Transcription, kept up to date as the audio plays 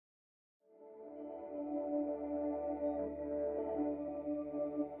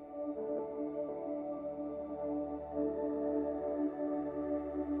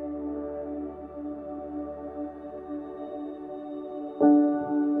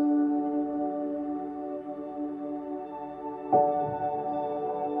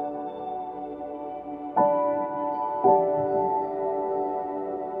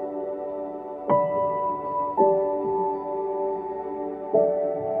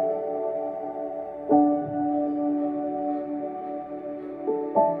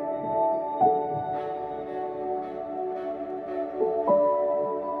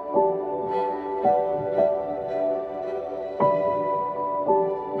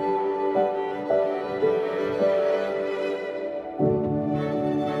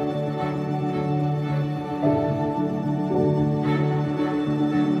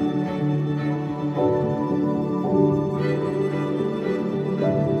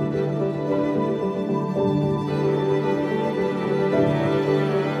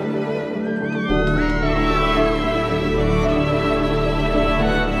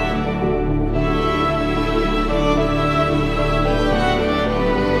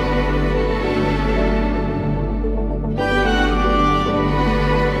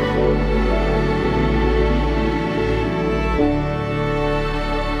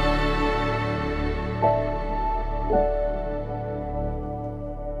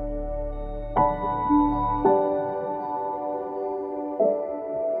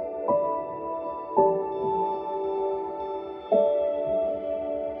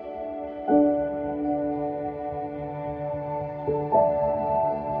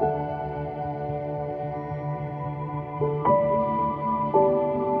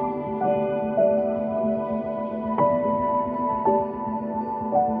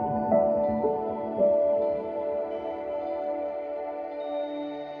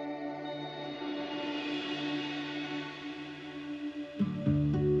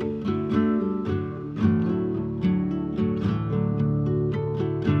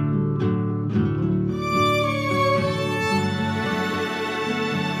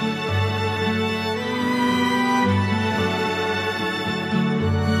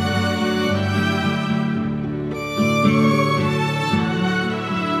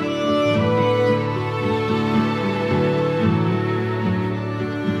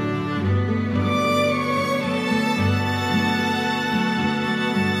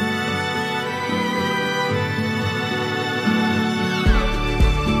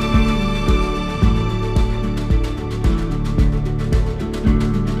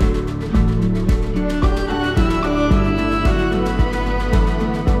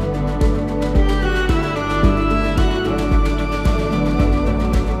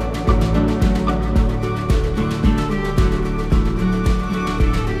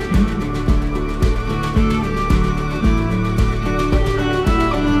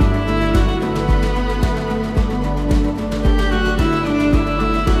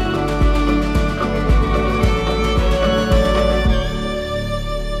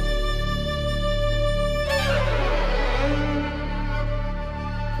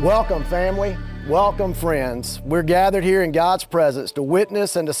Welcome, family. Welcome, friends. We're gathered here in God's presence to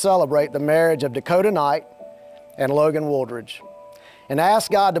witness and to celebrate the marriage of Dakota Knight and Logan Wooldridge, and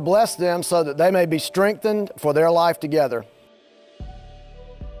ask God to bless them so that they may be strengthened for their life together.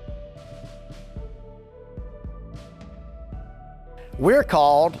 We're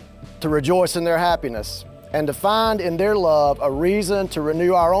called to rejoice in their happiness and to find in their love a reason to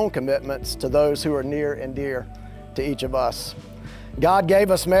renew our own commitments to those who are near and dear to each of us. God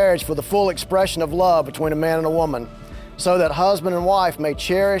gave us marriage for the full expression of love between a man and a woman, so that husband and wife may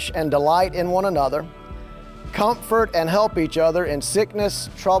cherish and delight in one another, comfort and help each other in sickness,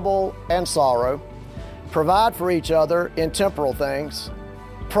 trouble, and sorrow, provide for each other in temporal things,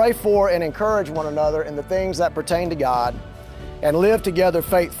 pray for and encourage one another in the things that pertain to God, and live together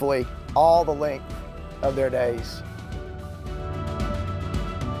faithfully all the length of their days.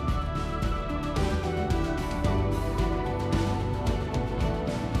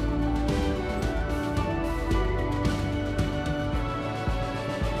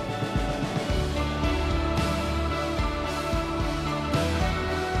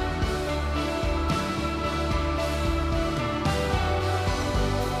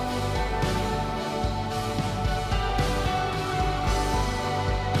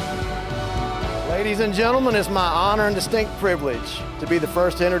 Ladies and gentlemen, it's my honor and distinct privilege to be the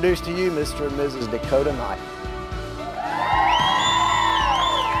first to introduce to you Mr. and Mrs. Dakota Knight.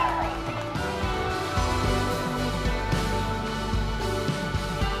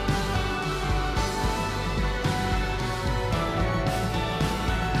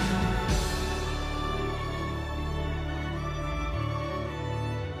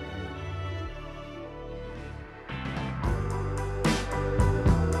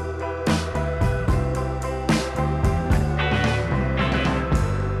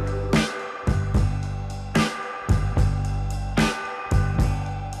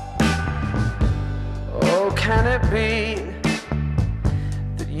 Can it be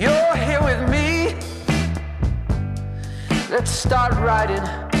that you're here with me? Let's start writing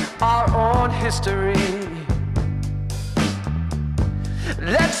our own history.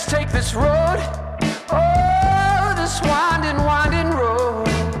 Let's take this road, oh, this winding, winding road.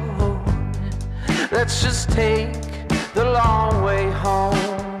 Let's just take the long way home.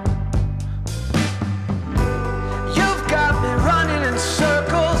 You've got me running in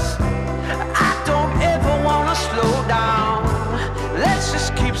circles. Slow down. Let's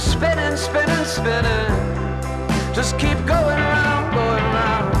just keep spinning, spinning, spinning. Just keep going round, going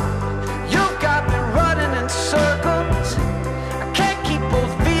round. You've got me running in circles. I can't keep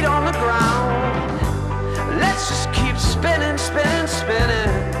both feet on the ground. Let's just keep spinning, spinning, spinning.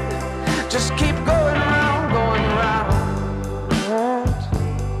 Just keep going round, going round.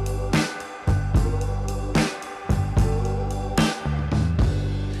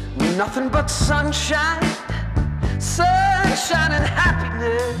 Nothing but sunshine, sunshine and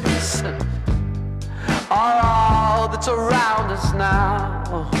happiness are all that's around us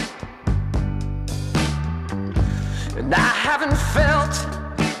now. And I haven't felt,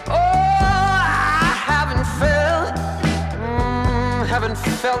 oh, I haven't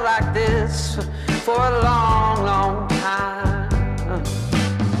felt like this for a long, long time.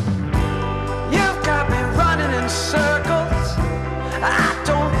 You've got me running in circles. I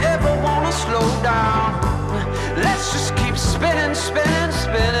don't ever want to slow down. Let's just keep spinning, spinning,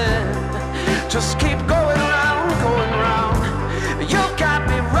 spinning. Just keep going.